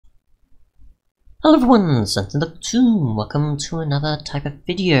Hello everyone, Santa the Toon. Welcome to another type of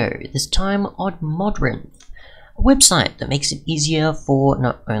video, this time on Modrinth, a website that makes it easier for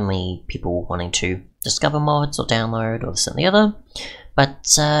not only people wanting to discover mods or download or this and the other, but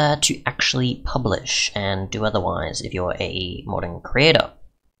to actually publish and do otherwise if you're a modding creator.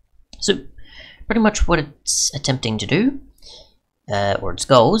 So pretty much what it's attempting to do, or its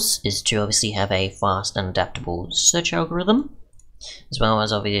goals, is to obviously have a fast and adaptable search algorithm, as well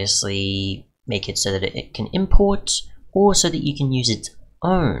as obviously make it so that it can import, or so that you can use its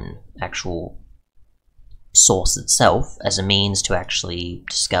own actual source itself as a means to actually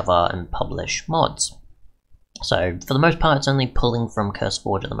discover and publish mods. So for the most part it's only pulling from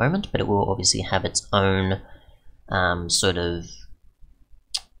Curseforge at the moment, but it will obviously have its own sort of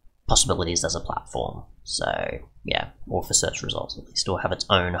possibilities as a platform. So yeah, or for search results at least, or have its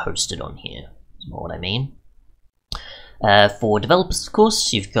own hosted on here, is more what I mean. For developers, of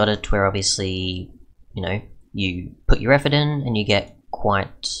course, you've got it where obviously, you know, you put your effort in and you get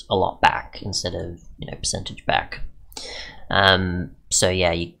quite a lot back instead of, you know, percentage back. So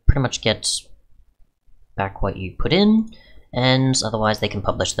yeah, you pretty much get back what you put in, and otherwise they can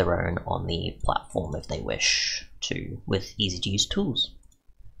publish their own on the platform if they wish to, with easy to use tools.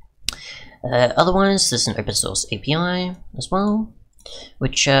 Otherwise, there's an open source API as well,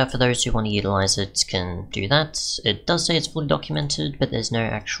 which for those who want to utilize it can do that. It does say it's fully documented, but there's no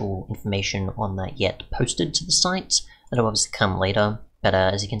actual information on that yet posted to the site. That'll obviously come later, but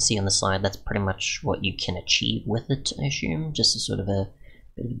as you can see on the side, that's pretty much what you can achieve with it, I assume, just a sort of a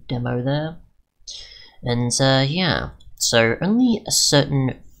bit of a demo there. And yeah, so only a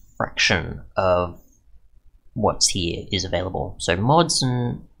certain fraction of what's here is available. So mods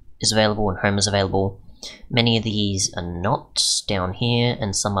is available and home is available. Many of these are not down here,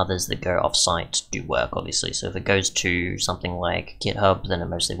 and some others that go off-site do work, obviously. So if it goes to something like GitHub, then it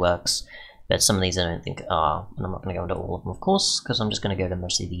mostly works. But some of these I don't think are, and I'm not going to go into all of them, of course, because I'm just going to go to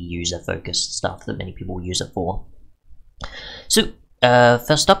mostly the user-focused stuff that many people use it for. So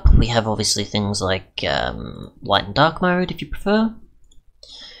first up, we have obviously things like light and dark mode, if you prefer.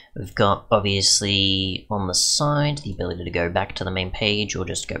 We've got, obviously, on the side, the ability to go back to the main page, or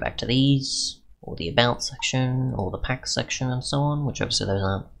just go back to these, or the about section, or the pack section, and so on, which obviously those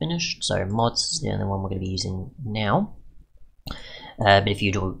aren't finished, so mods is the only one we're going to be using now. But if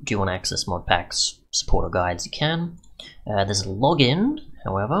you do want to access mod packs, support, or guides, you can. There's a login,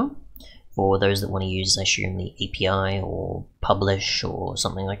 however, for those that want to use, I assume, the API, or publish, or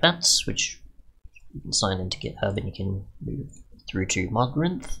something like that, which you can sign into GitHub and you can move through to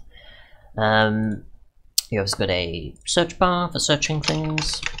Modrinth. You obviously got a search bar for searching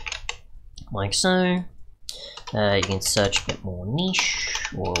things, like so. You can search a bit more niche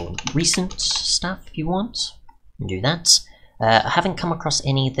or recent stuff if you want, and do that. I haven't come across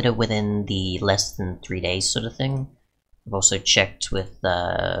any that are within the less than 3 days sort of thing. I've also checked with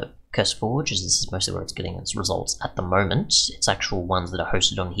Curseforge, as this is mostly where it's getting its results at the moment. Its actual ones that are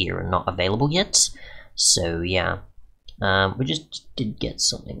hosted on here are not available yet, so yeah. We just did get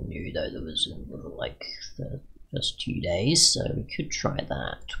something new though that was in like the first 2 days, so we could try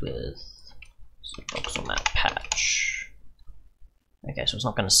that with box on that patch. Okay, so it's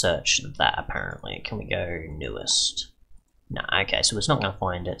not going to search that apparently. Can we go newest? No, okay, so it's not going to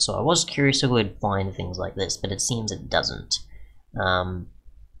find it. So I was curious if it would find things like this, but it seems it doesn't.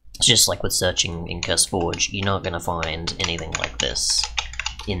 It's just like with searching in Curseforge, you're not going to find anything like this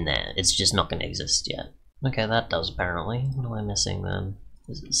in there. It's just not going to exist yet. Okay, that does apparently. What am I missing then?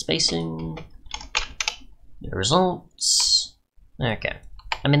 Is it spacing? The results? Okay.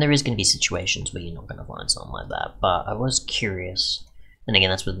 I mean, there is going to be situations where you're not going to find something like that, but I was curious. And again,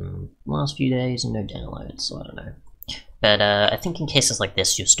 that's within the last few days and no downloads, so I don't know. But I think in cases like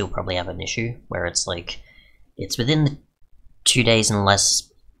this, you'll still probably have an issue where it's like, it's within the 2 days and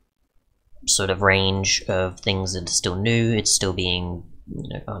less sort of range of things that are still new. It's still being, you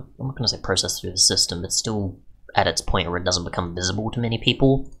know, I'm not going to say processed through the system, it's still at its point where it doesn't become visible to many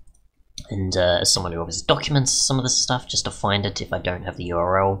people. And as someone who obviously documents some of this stuff, just to find it if I don't have the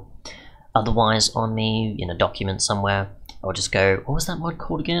URL otherwise on me in a document somewhere, I'll just go, what was that mod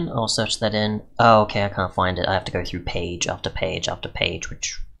called again? I'll search that in. Oh, okay, I can't find it. I have to go through page after page after page,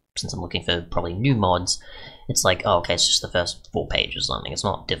 which, since I'm looking for probably new mods, it's like, oh, okay, it's just the first 4 pages or something. It's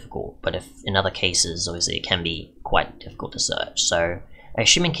not difficult, but if in other cases, obviously, it can be quite difficult to search. So I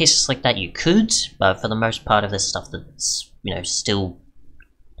assume in cases like that you could, but for the most part of this stuff that's, you know, still,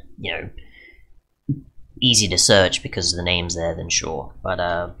 you know, easy to search because the name's there, then sure. But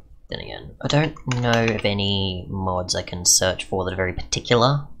then again, I don't know of any mods I can search for that are very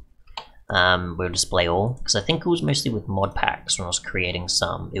particular. will display all, because I think it was mostly with mod packs when I was creating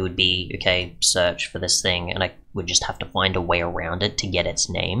some. It would be, okay, search for this thing, and I would just have to find a way around it to get its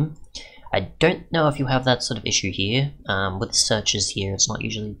name. I don't know if you have that sort of issue here. With searches here, it's not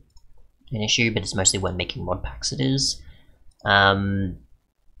usually an issue, but it's mostly when making mod packs it is.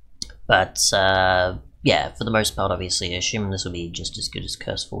 Yeah, for the most part, obviously, I assume this will be just as good as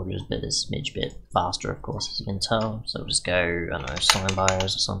Curseforge's, but a smidge bit faster, of course, as you can tell. So we'll just go, I don't know, sign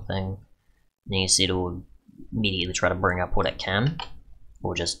bios or something. And you see it'll immediately try to bring up what it can,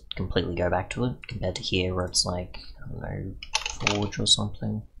 or just completely go back to it, compared to here where it's like, I don't know, Forge or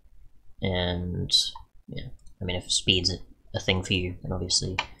something. And yeah, I mean, if speed's a thing for you, then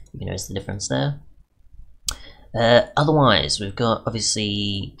obviously you can notice the difference there. Otherwise, we've got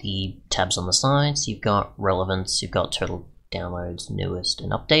obviously the tabs on the sides. You've got relevance, you've got total downloads, newest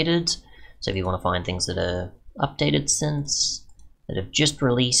and updated. So if you want to find things that are updated since, that have just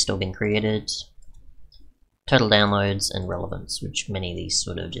released or been created, total downloads and relevance, which many of these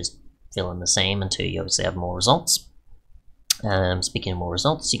sort of just fill in the same until you obviously have more results. Speaking of more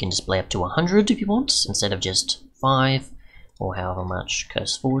results, you can display up to 100 if you want, instead of just 5, or however much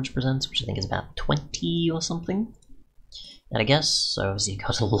Curseforge presents, which I think is about 20 or something, I guess. So obviously you've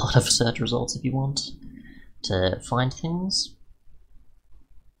got a lot of search results if you want to find things.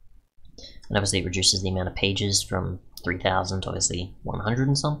 And obviously it reduces the amount of pages from 3,000 to obviously 100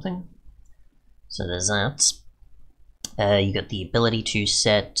 and something. So there's that. You've got the ability to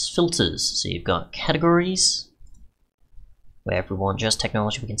set filters. So you've got categories, where if we want just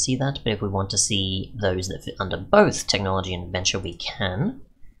technology we can see that, but if we want to see those that fit under both technology and adventure we can,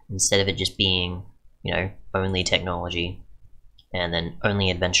 instead of it just being, you know, only technology and then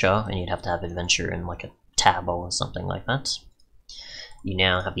only adventure, and you'd have to have adventure in like a tab or something like that. You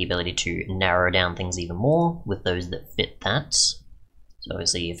now have the ability to narrow down things even more with those that fit that. So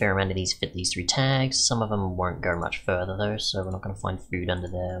obviously a fair amount of these fit these 3 tags. Some of them won't go much further though, so we're not going to find food under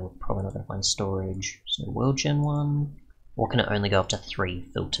there. We're probably not going to find storage. So world gen 1. Or can it only go up to 3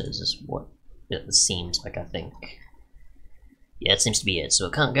 filters is what it seems like, I think. Yeah, it seems to be it. So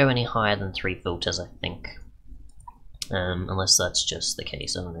it can't go any higher than 3 filters, I think. Unless that's just the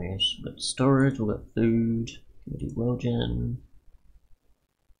case, I don't know. So we've got storage, we've got food, we'll do world gen.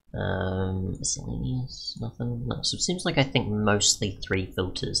 Miscellaneous, nothing. No, so it seems like I think mostly 3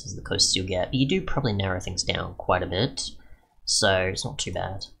 filters is the closest you'll get. But you do probably narrow things down quite a bit, so it's not too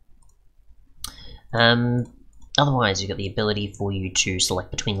bad. Otherwise, you've got the ability for you to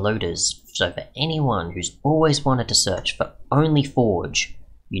select between loaders. So for anyone who's always wanted to search for only Forge,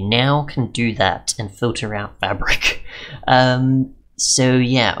 you now can do that and filter out Fabric. So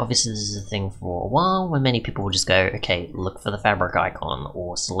yeah, obviously this is a thing for a while, where many people will just go, okay, look for the Fabric icon,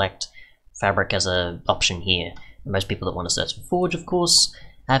 or select Fabric as an option here. And most people that want to search for Forge, of course,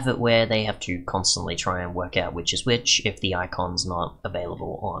 have it where they have to constantly try and work out which is which if the icon's not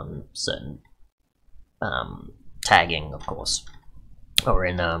available on certain tagging, of course, or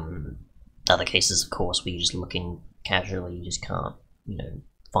in other cases, of course, where you're just looking casually, you just can't, you know,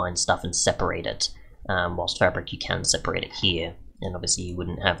 find stuff and separate it. Whilst Fabric, you can separate it here, and obviously you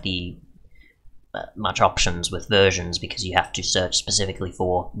wouldn't have the much options with versions because you have to search specifically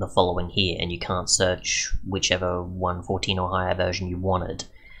for the following here, and you can't search whichever 1.14 or higher version you wanted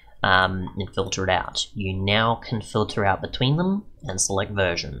and filter it out. You now can filter out between them and select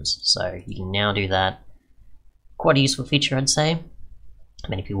versions, so you can now do that. Quite a useful feature, I'd say.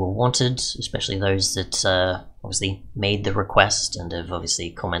 Many people wanted, especially those that obviously made the request and have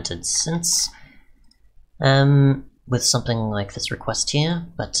obviously commented since with something like this request here,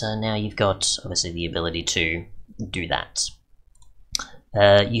 but now you've got obviously the ability to do that.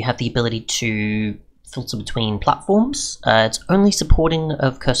 You have the ability to filter between platforms. It's only supporting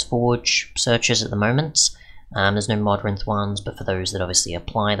of Curseforge searches at the moment. There's no Modrinth ones, but for those that obviously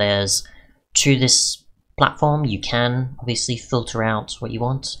apply theirs to this platform, you can obviously filter out what you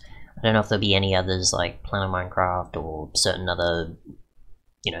want. I don't know if there'll be any others like Planet Minecraft or certain other,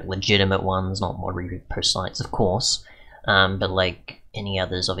 you know, legitimate ones, not mod repo sites, of course, but like any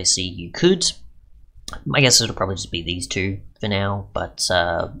others, obviously you could. I guess it'll probably just be these 2 for now, but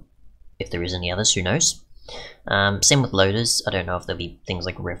if there is any others, who knows. Same with loaders. I don't know if there'll be things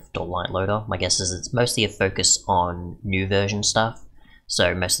like Rift or Light Loader. My guess is it's mostly a focus on new version stuff.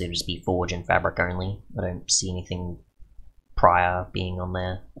 So mostly it'll just be Forge and Fabric only. I don't see anything prior being on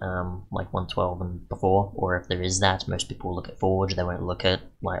there, like 1.12 and before, or if there is that, most people will look at Forge, they won't look at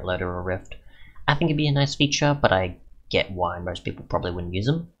Light Loader or Rift. I think it'd be a nice feature, but I get why most people probably wouldn't use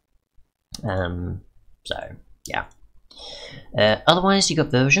them. So, yeah. Otherwise, you got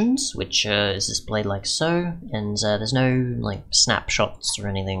versions, which is displayed like so, and there's no like snapshots or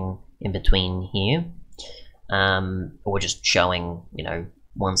anything in between here, or just showing, you know,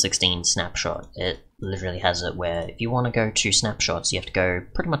 116 snapshot. It literally has it where if you want to go to snapshots, you have to go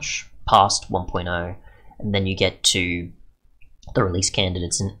pretty much past 1.0, and then you get to the release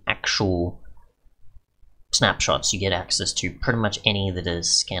candidates and actual snapshots. You get access to pretty much any that is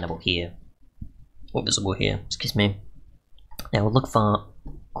scannable here, or visible here, excuse me. Now we'll look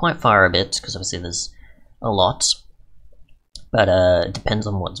quite far a bit, because obviously there's a lot, but it depends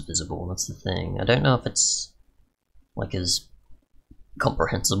on what's visible, that's the thing. I don't know if it's like as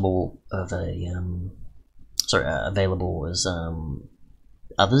comprehensible of a available as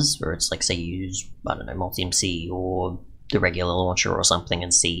others, where it's like, say you use, I don't know, multi-MC or the regular launcher or something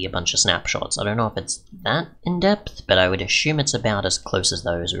and see a bunch of snapshots. I don't know if it's that in-depth, but I would assume it's about as close as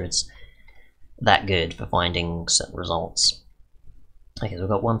those, or it's that good for finding certain results. Okay, so we've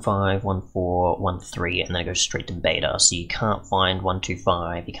got 1.5, 1.4, 1.3, and then it goes straight to beta, so you can't find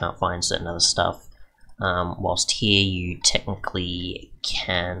 1.2.5, you can't find certain other stuff. Whilst here you technically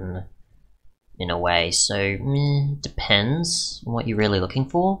can, in a way, so depends on what you're really looking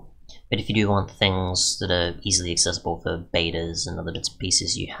for. But if you do want things that are easily accessible for betas and other bits and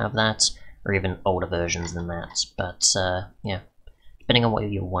pieces, you have that, or even older versions than that. But yeah, depending on what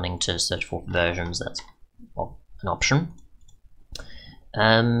you're wanting to search for versions, that's an option.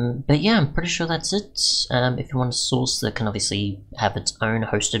 But yeah, I'm pretty sure that's it. If you want a source that can obviously have its own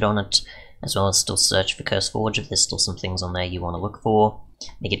hosted on it, as well as still search for Curseforge if there's still some things on there you want to look for.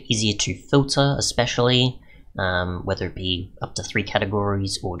 Make it easier to filter, especially, whether it be up to 3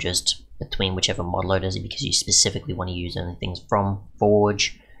 categories or just between whichever modloaders, because you specifically want to use only things from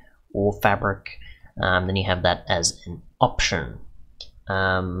Forge or Fabric. Then you have that as an option.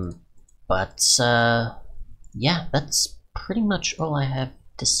 Yeah, that's pretty much all I have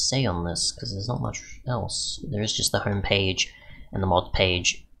to say on this, because there's not much else. There is just the home page and the mod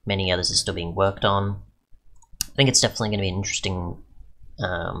page. Many others are still being worked on. I think it's definitely going to be an interesting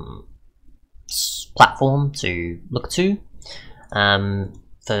platform to look to,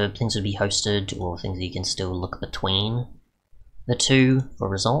 for things to be hosted, or things that you can still look between the two for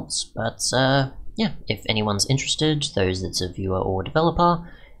results. But yeah, if anyone's interested, those that's a viewer or developer,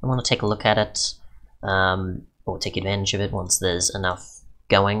 and want to take a look at it, or take advantage of it once there's enough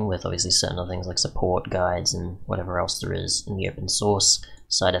going, with obviously certain other things like support guides and whatever else there is in the open source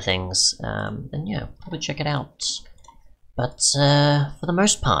side of things, then yeah, probably check it out. But for the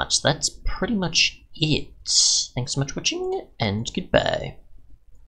most part, that's pretty much it. Thanks so much for watching, and goodbye.